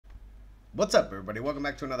What's up, everybody? Welcome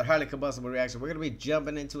back to another highly combustible reaction. We're going to be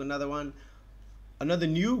jumping into another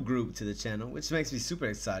new group to the channel, which makes me super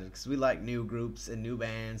excited because we like new groups and new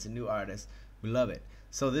bands and new artists. We love it.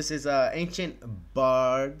 So this is Ancient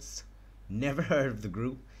BARDS. Never heard of the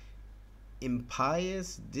group.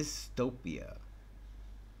 Impious Dystopia.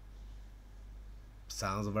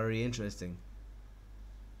 Sounds very interesting.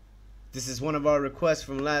 This is one of our requests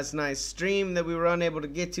from last night's stream that we were unable to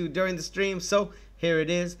get to during the stream, so here it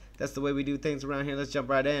is. That's the way we do things around here. Let's jump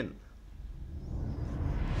right in.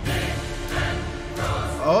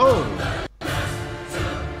 Oh!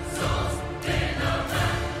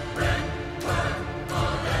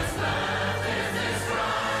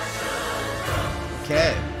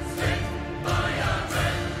 Okay.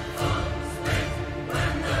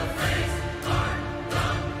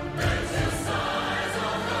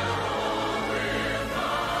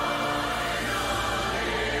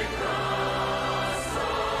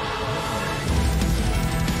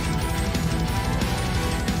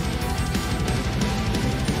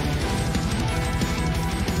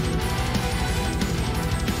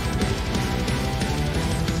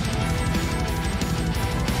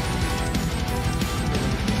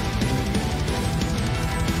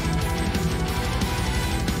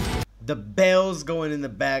 The bells going in the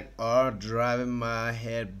back are driving my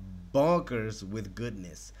head bonkers with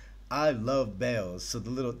goodness. I love bells, so the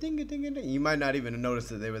little ding a ding a ding, you might not even have noticed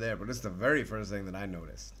that they were there, but it's the very first thing that I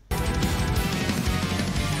noticed.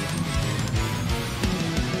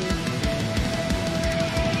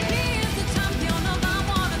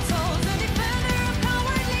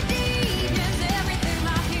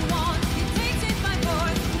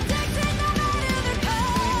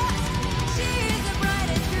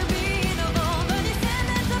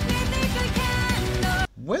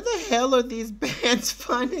 Where the hell are these bands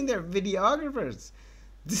finding their videographers?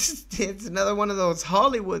 It's another one of those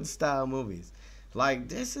Hollywood style movies. Like,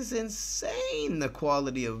 this is insane, the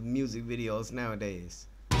quality of music videos nowadays.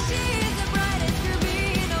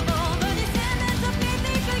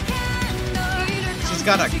 She's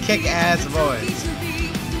got a kick-ass voice.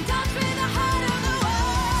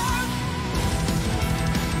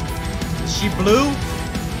 Is she blue?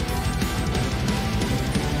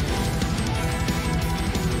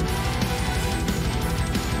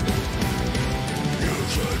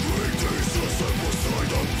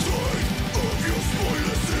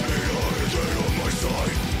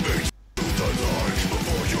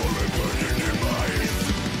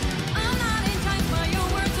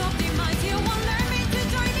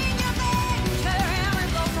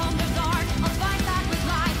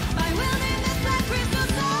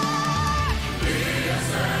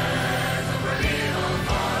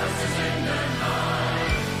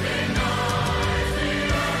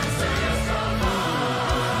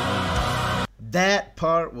 That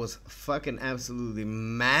part was fucking absolutely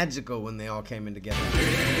magical when they all came in together.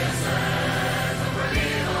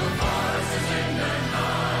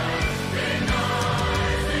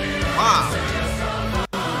 Wow.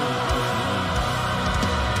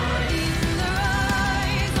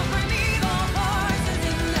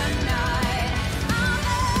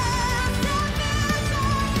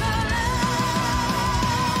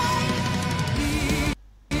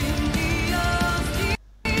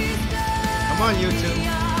 Come on, YouTube.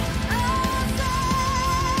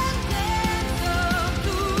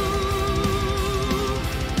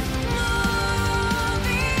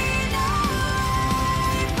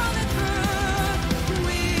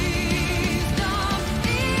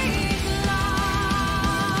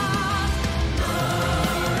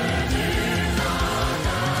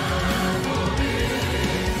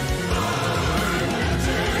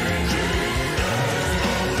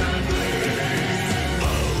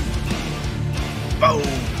 Boom.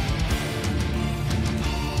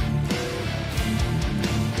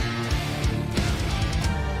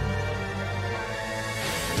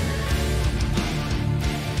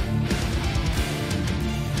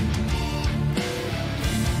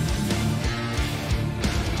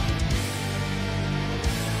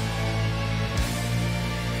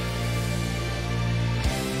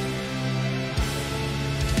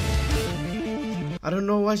 I don't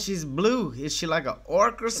know why she's blue. Is she like an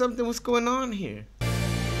orc or something? What's going on here?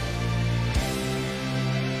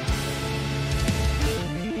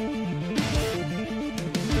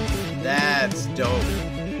 That's dope.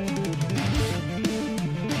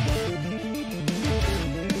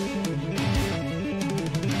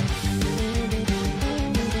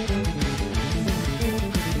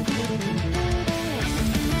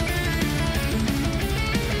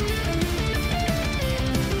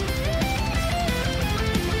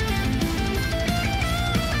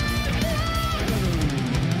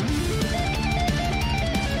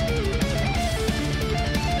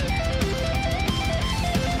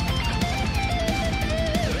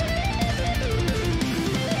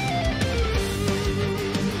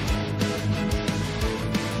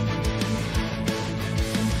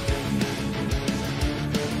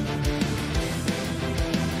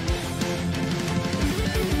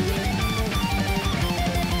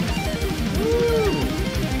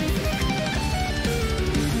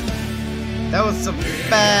 on some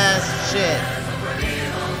fast shit.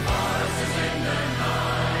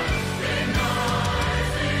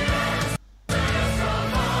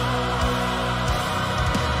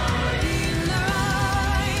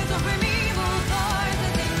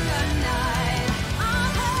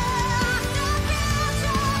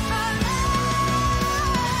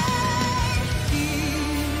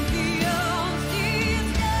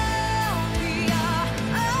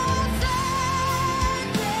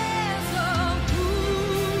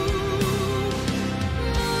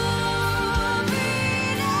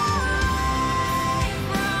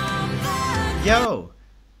 Yo,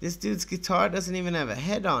 this dude's guitar doesn't even have a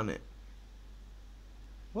head on it.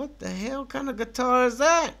 What the hell kind of guitar is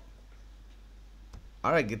that?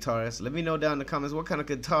 Alright, guitarists, let me know down in the comments what kind of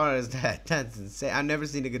guitar is that. That's insane. I've never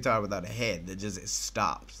seen a guitar without a head that just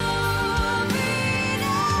stops.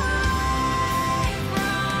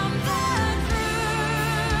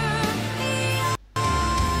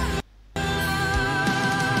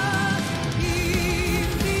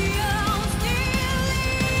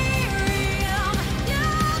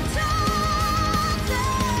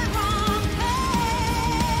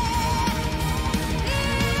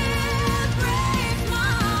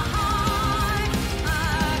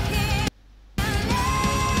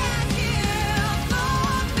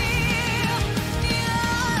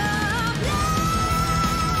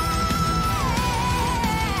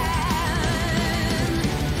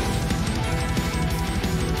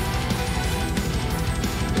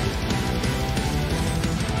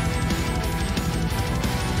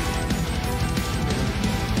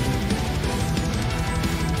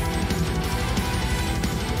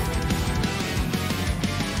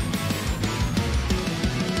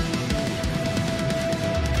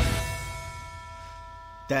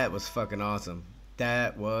 That was fucking awesome.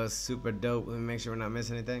 That was super dope. Let me make sure we're not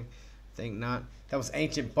missing anything. Think not. That was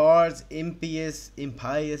Ancient Bards, Impious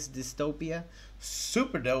Dystopia.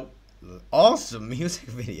 Super dope. Awesome music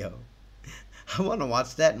video. I want to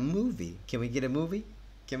watch that movie. Can we get a movie?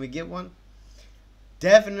 Can we get one?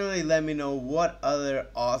 Definitely let me know what other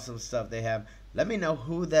awesome stuff they have. Let me know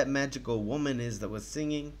who that magical woman is that was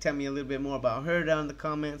singing. Tell me a little bit more about her down in the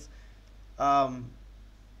comments.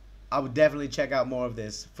 I would definitely check out more of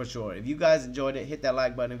this for sure. If you guys enjoyed it, hit that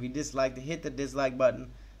like button. If you disliked it, hit the dislike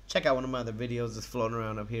button. Check out one of my other videos that's floating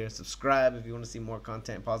around up here. Subscribe if you want to see more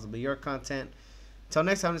content, possibly your content. Until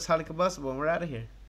next time, it's highly combustible, and we're out of here.